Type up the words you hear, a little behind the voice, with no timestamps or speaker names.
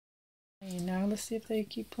Okay, now let's see if they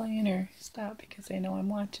keep playing or stop because they know I'm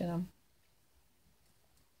watching them.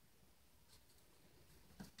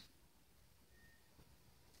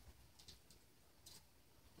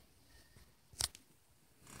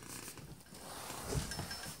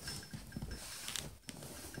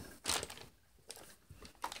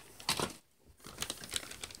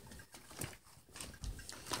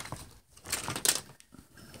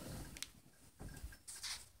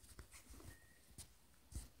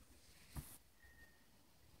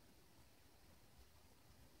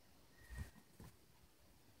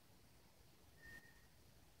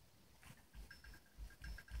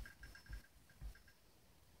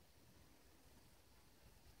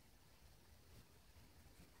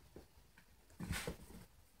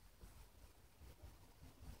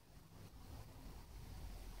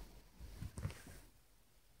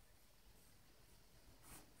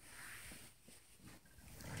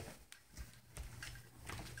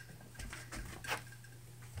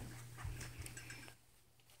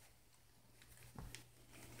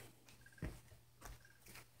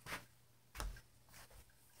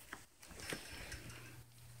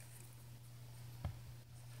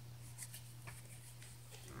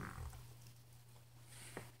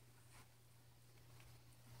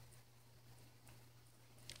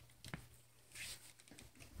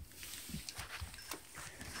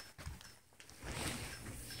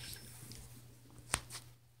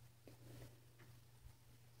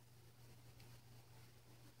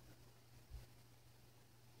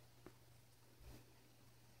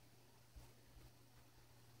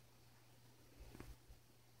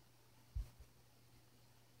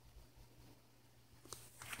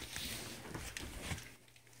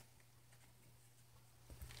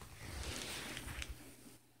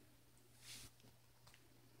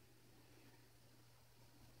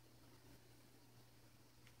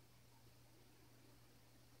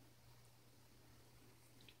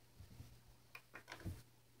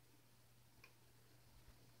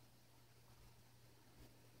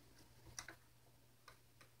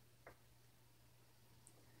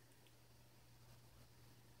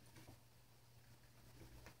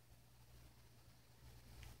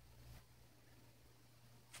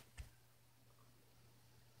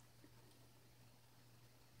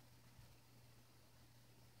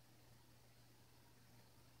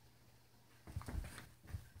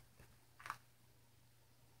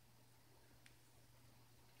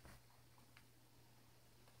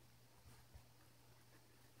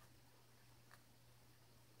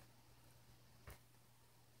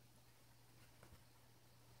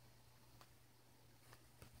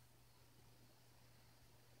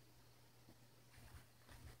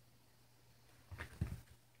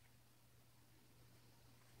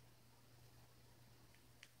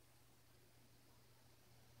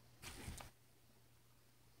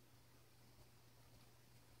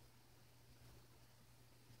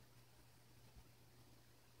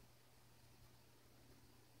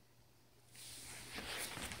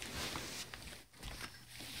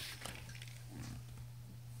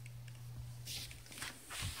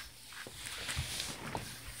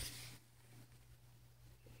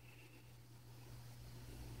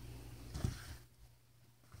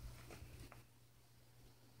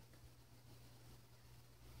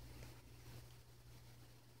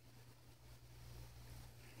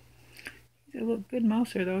 He's a little good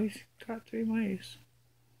mouser though. He's caught 3 mice.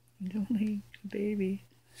 He's only a baby.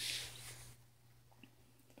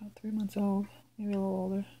 About 3 months old, maybe a little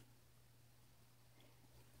older.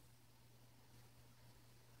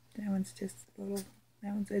 That one's just a little,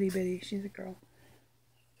 that one's itty bitty. She's a girl.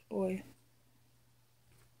 Boy.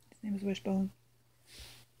 His name is Wishbone.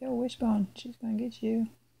 Yo, Wishbone, she's gonna get you.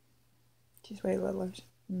 She's way littler.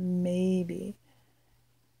 Maybe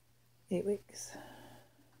 8 weeks.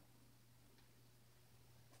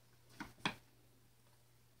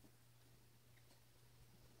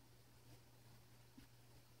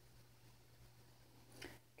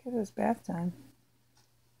 Because it's bath time.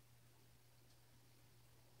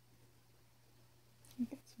 I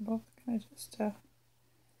guess we're both gonna just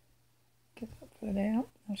get up for the day. Oh,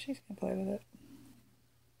 no, she's gonna play with it.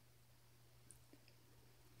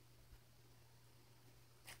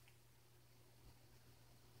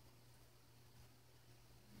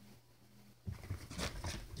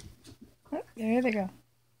 Oh, there they go.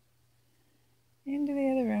 Into the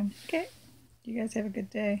other room. Okay. You guys have a good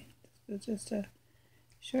day. This was just a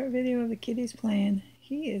short video of the kitties playing.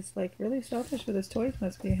 He is like really selfish with his toys,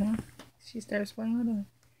 must be, huh? She starts playing with him.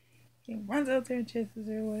 He runs out there and chases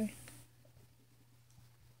her away.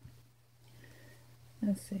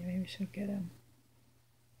 Let's see, maybe she'll get him.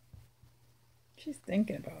 She's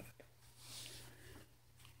thinking about it.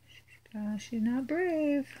 She's She's not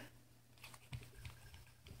brave.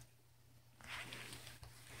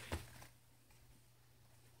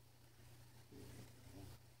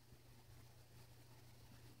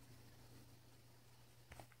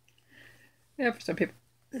 Yeah, for some people,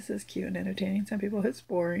 this is cute and entertaining. Some people, it's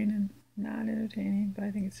boring and not entertaining, but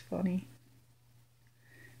I think it's funny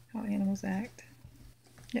how animals act.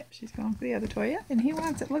 Yep, she's going for the other toy. Yep, and he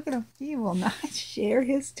wants it. Look at him. He will not share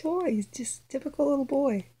his toy. He's just typical little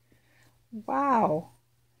boy. Wow.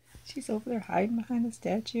 She's over there hiding behind the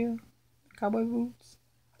statue. Cowboy boots.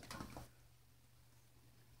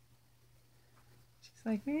 She's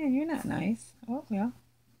like, man, you're not nice. Oh, well.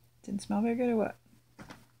 Didn't smell very good or what?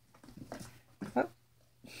 Oh.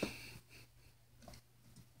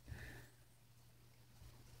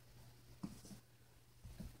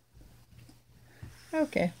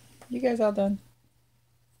 Okay. You guys all done?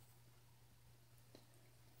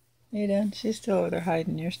 You done? She's still over there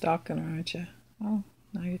hiding. You're stalking her, aren't you? Oh,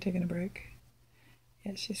 now you're taking a break.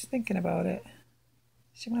 Yeah, she's thinking about it.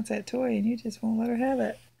 She wants that toy and you just won't let her have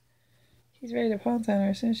it. He's ready to pounce on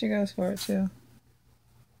her as soon as she goes for it, too.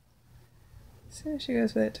 As soon as she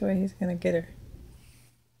goes for that toy, he's going to get her.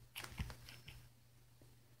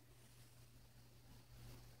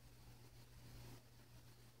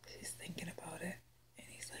 She's thinking about it, and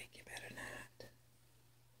he's like, you better not.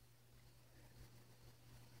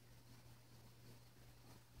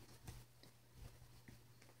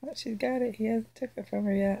 Oh, she's got it. He hasn't took it from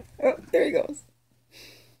her yet. Oh, there he goes.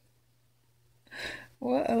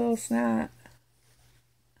 What a little snot.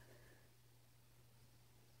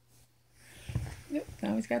 Yep,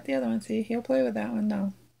 now he's got the other one. See, he'll play with that one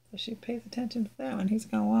now. So she pays attention to that one. He's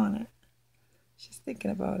going to want it. She's thinking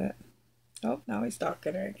about it. Oh, now he's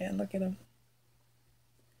stalking her again. Look at him.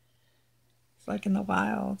 It's like in the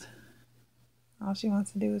wild. All she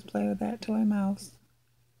wants to do is play with that toy mouse.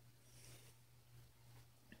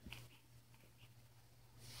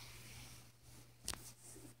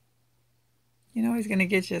 You know he's going to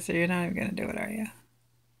get you, so you're not even going to do it, are you?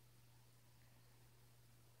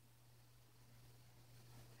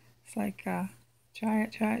 It's like, try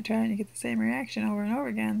it, and you get the same reaction over and over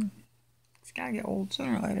again. It's got to get old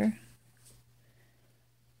sooner or later.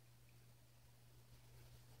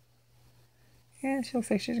 Yeah, she looks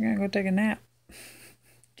like she's going to go take a nap.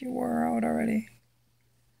 You wore her out already.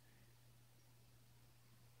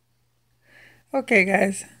 Okay,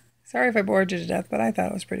 guys. Sorry if I bored you to death, but I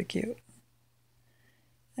thought it was pretty cute.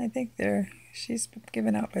 I think she's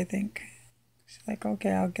given up, I think. She's like,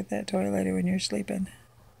 okay, I'll get that toy later when you're sleeping.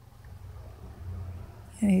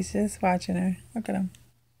 And he's just watching her. Look at him.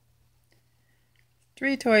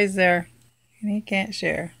 3 toys there, and he can't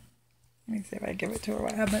share. Let me see if I give it to her.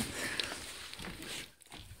 What happened?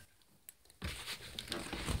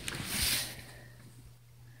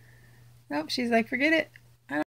 Nope, she's like, forget it.